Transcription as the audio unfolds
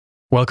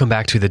Welcome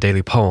back to the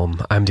Daily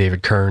Poem. I'm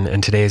David Kern,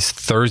 and today is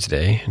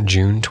Thursday,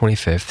 June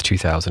 25th,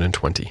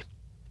 2020.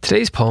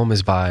 Today's poem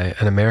is by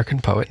an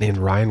American poet named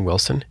Ryan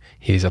Wilson.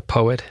 He's a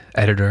poet,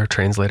 editor,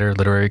 translator,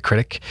 literary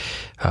critic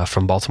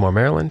from Baltimore,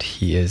 Maryland.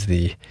 He is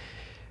the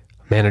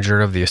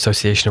manager of the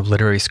Association of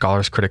Literary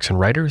Scholars, Critics, and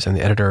Writers, and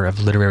the editor of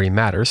Literary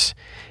Matters.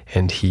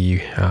 And he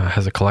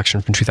has a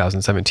collection from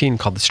 2017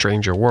 called The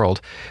Stranger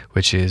World,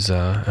 which is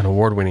an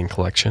award-winning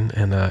collection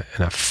and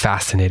a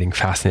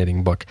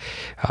fascinating book.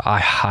 I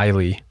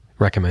highly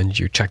recommend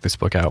you check this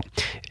book out.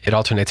 It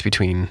alternates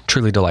between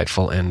truly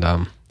delightful and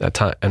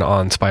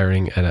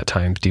awe-inspiring and at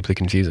times deeply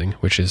confusing,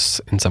 which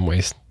is in some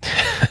ways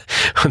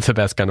the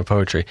best kind of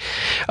poetry.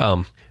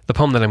 The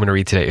poem that I'm going to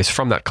read today is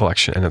from that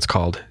collection, and it's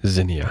called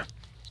Xenia.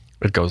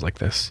 It goes like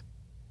this.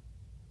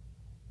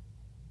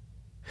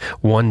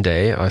 One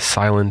day, a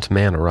silent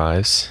man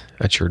arrives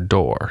at your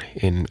door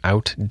in an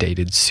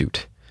outdated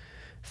suit,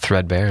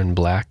 threadbare and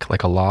black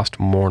like a lost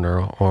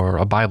mourner or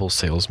a Bible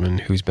salesman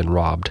who's been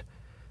robbed.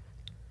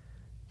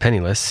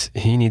 Penniless,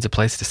 he needs a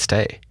place to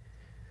stay.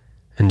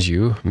 And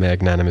you,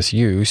 magnanimous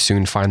you,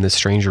 soon find this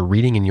stranger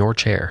reading in your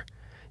chair,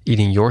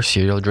 eating your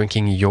cereal,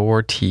 drinking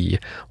your tea,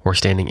 or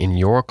standing in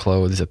your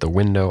clothes at the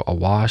window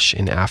awash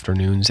in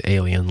afternoon's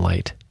alien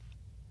light.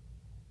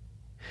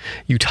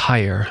 You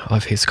tire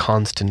of his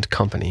constant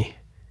company.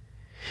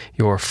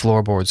 Your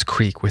floorboards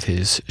creak with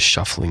his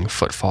shuffling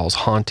footfalls,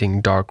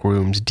 haunting dark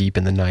rooms deep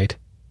in the night.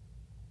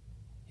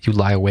 You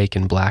lie awake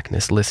in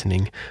blackness,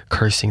 listening,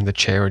 cursing the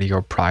charity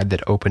or pride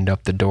that opened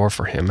up the door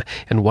for him,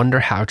 and wonder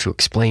how to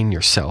explain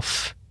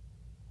yourself.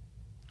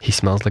 He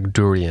smells like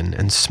durian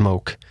and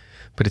smoke,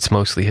 but it's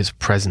mostly his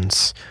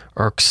presence,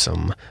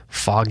 irksome,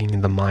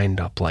 fogging the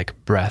mind up like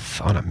breath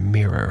on a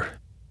mirror.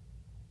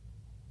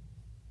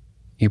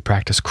 You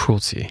practice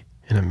cruelty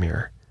in a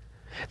mirror,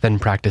 then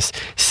practice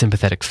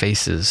sympathetic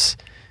faces.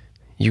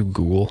 You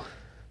ghoul.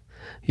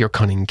 Your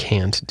cunning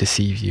can't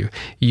deceive you.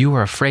 You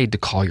are afraid to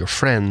call your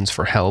friends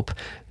for help,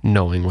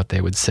 knowing what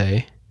they would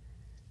say.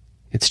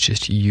 It's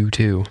just you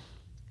two.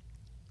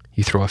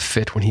 You throw a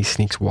fit when he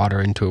sneaks water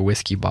into a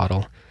whiskey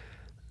bottle,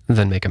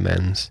 then make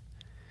amends.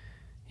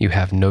 You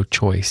have no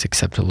choice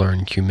except to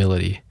learn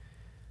humility,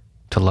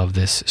 to love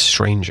this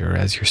stranger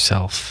as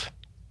yourself,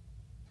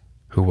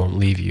 who won't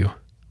leave you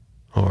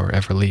or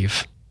ever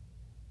leave.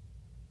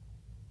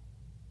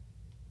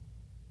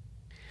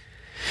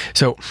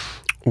 So,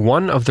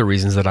 one of the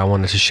reasons that I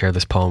wanted to share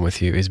this poem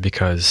with you is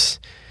because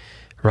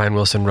Ryan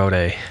Wilson wrote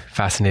a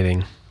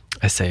fascinating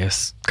essay a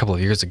couple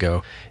of years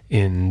ago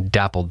in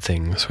Dappled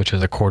Things, which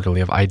is a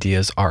quarterly of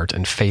ideas, art,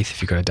 and faith.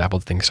 If you go to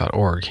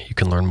dappledthings.org, you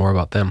can learn more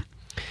about them.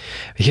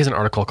 He has an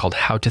article called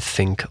How to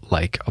Think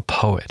Like a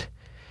Poet,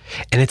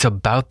 and it's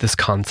about this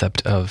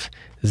concept of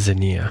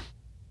Xenia.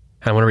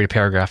 And I want to read a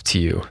paragraph to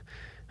you.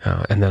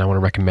 And then I want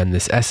to recommend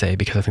this essay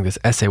because I think this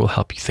essay will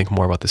help you think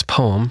more about this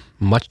poem,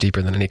 much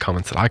deeper than any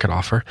comments that I could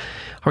offer.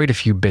 I'll read a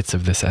few bits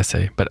of this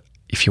essay, but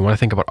if you want to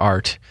think about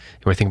art,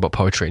 you want to think about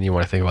poetry, and you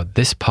want to think about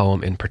this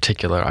poem in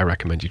particular, I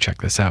recommend you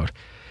check this out.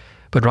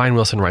 But Ryan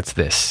Wilson writes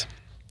this,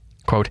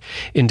 quote,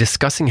 "In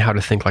discussing how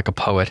to think like a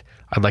poet,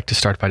 I'd like to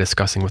start by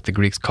discussing what the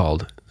Greeks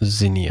called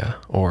xenia,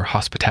 or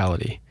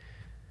hospitality.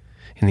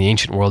 In the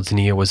ancient world,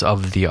 xenia was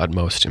of the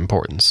utmost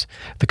importance.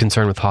 The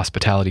concern with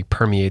hospitality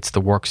permeates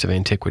the works of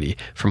antiquity,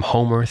 from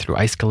Homer through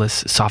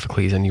Aeschylus,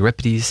 Sophocles, and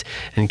Euripides,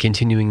 and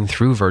continuing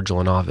through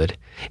Virgil and Ovid.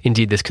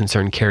 Indeed, this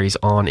concern carries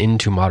on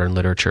into modern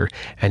literature,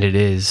 and it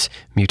is,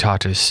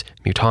 mutatis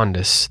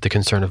mutandis, the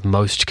concern of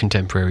most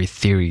contemporary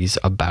theories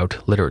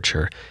about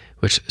literature,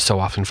 which so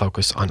often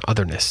focus on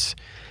otherness.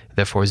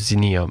 Therefore,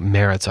 xenia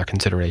merits our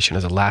consideration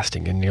as a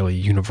lasting and nearly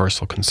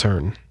universal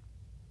concern."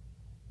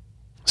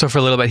 So for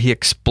a little bit, he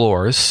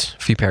explores,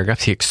 a few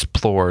paragraphs, he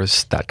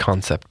explores that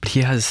concept. But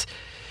he has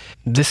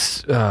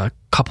this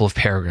couple of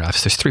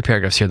paragraphs. There's 3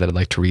 paragraphs here that I'd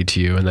like to read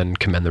to you and then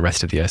commend the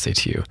rest of the essay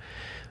to you.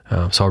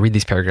 So I'll read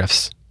these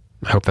paragraphs.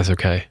 I hope that's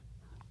okay.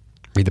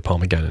 Read the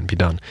poem again and be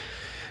done.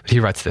 But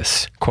he writes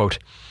this, quote,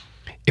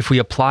 "If we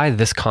apply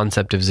this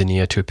concept of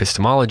xenia to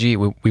epistemology,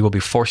 we will be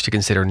forced to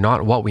consider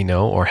not what we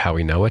know or how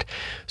we know it,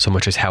 so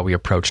much as how we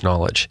approach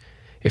knowledge.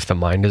 If the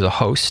mind is a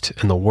host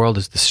and the world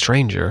is the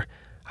stranger,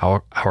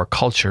 Our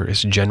culture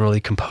is generally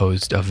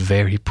composed of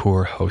very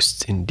poor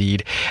hosts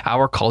indeed.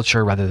 Our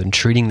culture, rather than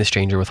treating the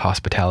stranger with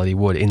hospitality,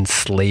 would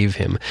enslave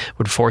him,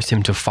 would force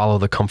him to follow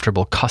the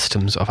comfortable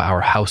customs of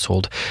our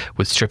household,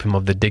 would strip him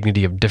of the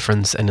dignity of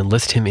difference, and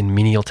enlist him in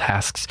menial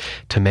tasks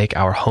to make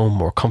our home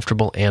more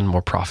comfortable and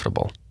more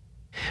profitable.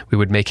 We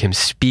would make him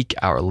speak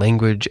our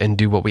language and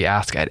do what we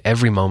ask at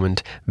every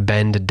moment,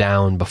 bend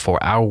down before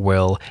our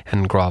will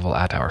and grovel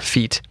at our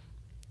feet.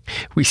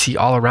 We see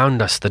all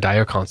around us the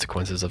dire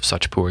consequences of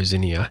such poor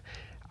xenia.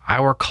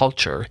 Our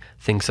culture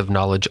thinks of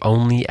knowledge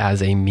only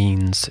as a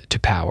means to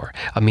power,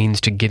 a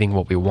means to getting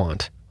what we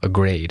want, a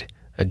grade,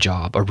 a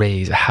job, a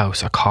raise, a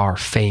house, a car,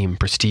 fame,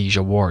 prestige,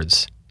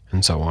 awards,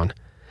 and so on.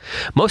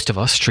 Most of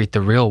us treat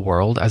the real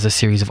world as a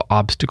series of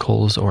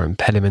obstacles or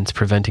impediments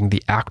preventing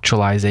the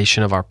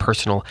actualization of our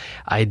personal,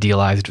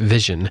 idealized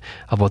vision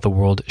of what the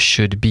world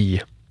should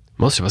be.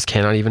 Most of us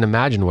cannot even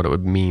imagine what it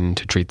would mean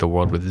to treat the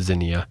world with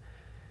Xenia.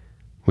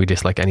 We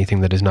dislike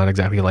anything that is not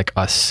exactly like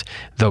us.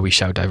 Though we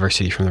shout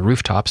diversity from the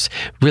rooftops,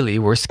 really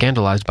we're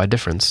scandalized by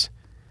difference.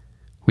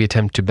 We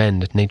attempt to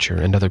bend nature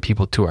and other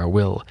people to our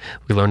will.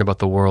 We learn about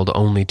the world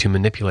only to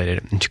manipulate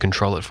it and to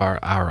control it for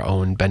our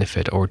own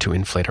benefit or to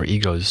inflate our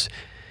egos.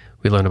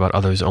 We learn about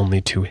others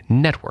only to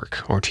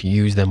network or to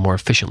use them more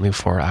efficiently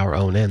for our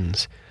own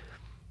ends.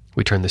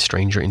 We turn the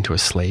stranger into a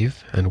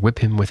slave and whip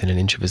him within an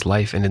inch of his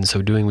life, and in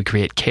so doing we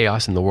create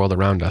chaos in the world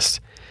around us.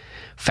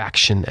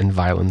 Faction and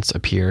violence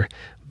appear.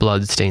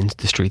 Blood stains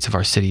the streets of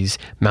our cities.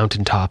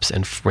 Mountaintops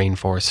and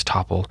rainforests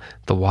topple.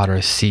 The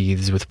water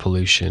seethes with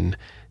pollution.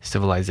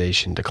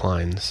 Civilization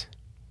declines.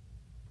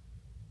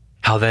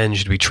 How then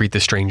should we treat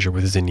the stranger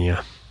with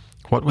Xenia?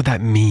 What would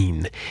that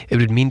mean? It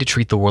would mean to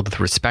treat the world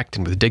with respect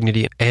and with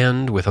dignity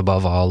and with,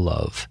 above all,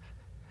 love.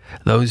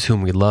 Those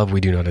whom we love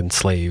we do not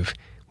enslave.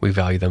 We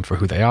value them for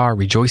who they are,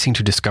 rejoicing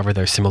to discover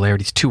their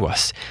similarities to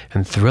us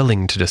and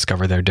thrilling to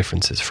discover their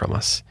differences from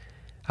us.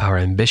 Our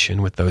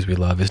ambition with those we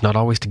love is not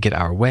always to get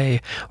our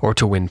way or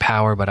to win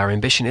power, but our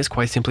ambition is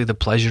quite simply the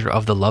pleasure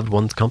of the loved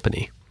one's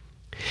company.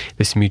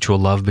 This mutual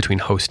love between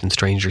host and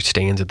stranger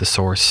stands at the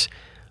source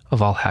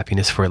of all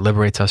happiness, for it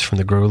liberates us from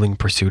the grueling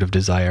pursuit of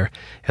desire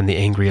and the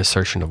angry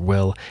assertion of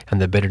will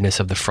and the bitterness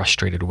of the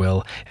frustrated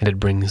will, and it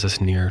brings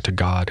us near to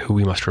God, who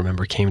we must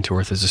remember came to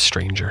earth as a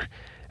stranger,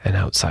 an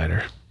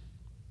outsider.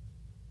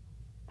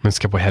 I'm going to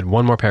skip ahead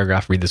one more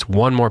paragraph, read this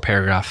one more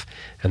paragraph,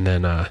 and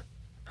then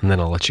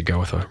I'll let you go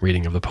with a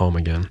reading of the poem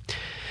again.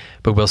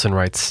 But Wilson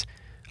writes,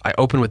 I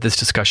open with this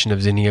discussion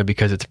of Xenia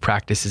because its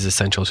practice is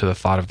essential to the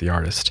thought of the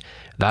artist.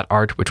 That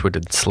art which would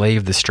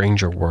enslave the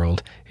stranger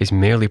world is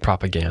merely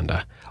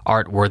propaganda.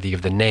 Art worthy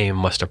of the name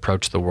must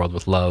approach the world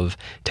with love,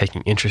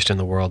 taking interest in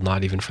the world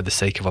not even for the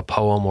sake of a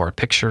poem or a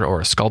picture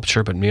or a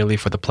sculpture, but merely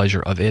for the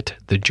pleasure of it,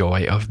 the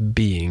joy of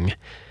being.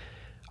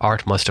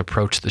 Art must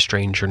approach the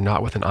stranger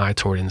not with an eye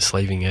toward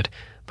enslaving it,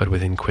 but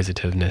with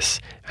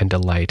inquisitiveness and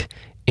delight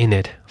in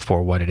it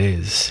for what it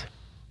is.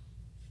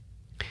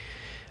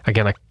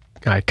 Again,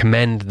 I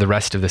commend the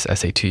rest of this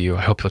essay to you.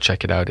 I hope you'll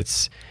check it out.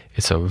 It's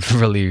a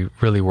really,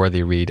 really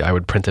worthy read. I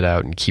would print it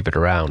out and keep it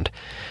around.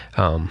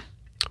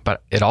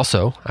 But it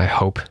also, I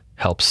hope,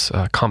 helps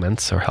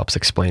comments or helps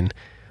explain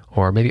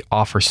or maybe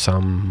offer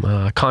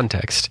some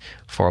context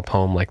for a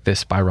poem like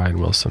this by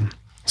Ryan Wilson.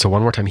 So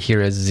one more time, here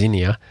is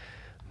Xenia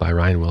by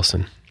Ryan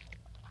Wilson.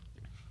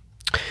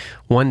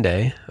 One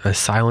day, a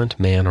silent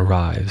man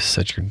arrives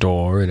at your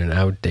door in an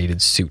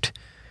outdated suit,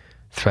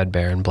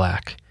 threadbare and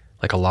black,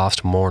 like a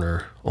lost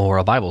mourner or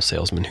a Bible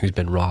salesman who's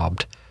been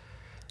robbed.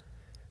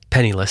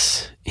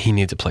 Penniless, he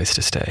needs a place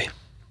to stay.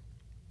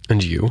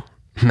 And you,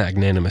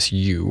 magnanimous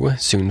you,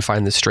 soon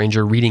find the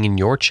stranger reading in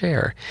your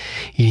chair,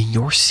 eating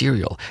your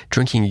cereal,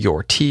 drinking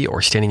your tea,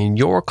 or standing in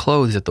your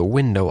clothes at the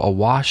window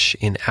awash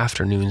in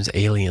afternoon's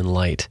alien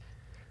light.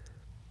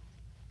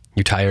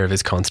 You tire of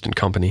his constant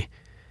company.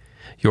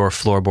 Your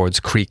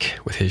floorboards creak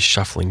with his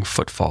shuffling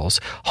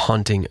footfalls,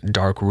 haunting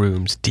dark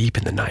rooms deep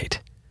in the night.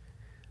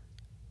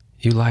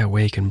 You lie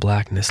awake in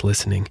blackness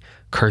listening,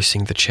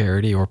 cursing the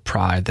charity or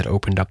pride that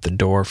opened up the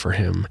door for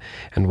him,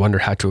 and wonder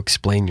how to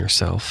explain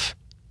yourself.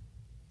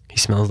 He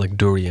smells like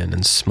durian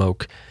and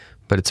smoke,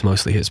 but it's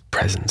mostly his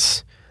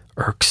presence,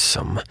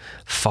 irksome,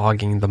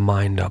 fogging the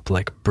mind up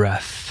like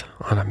breath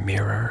on a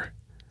mirror.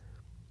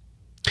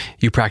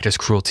 You practice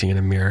cruelty in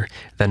a mirror,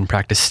 then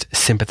practice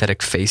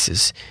sympathetic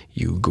faces,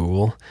 you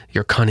ghoul.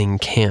 Your cunning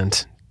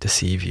can't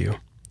deceive you.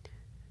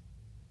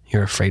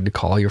 You're afraid to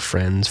call your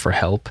friends for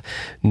help,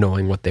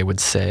 knowing what they would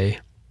say.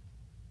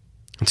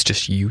 It's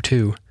just you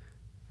two.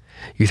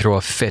 You throw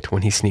a fit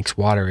when he sneaks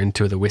water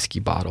into the whiskey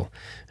bottle,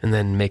 and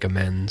then make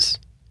amends.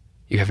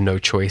 You have no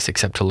choice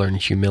except to learn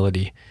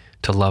humility,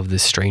 to love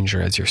this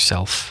stranger as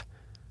yourself,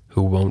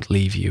 who won't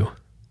leave you,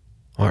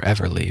 or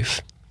ever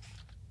leave.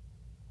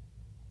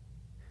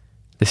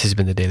 This has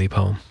been the Daily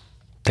Poem.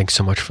 Thanks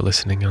so much for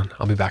listening, and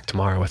I'll be back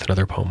tomorrow with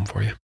another poem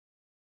for you.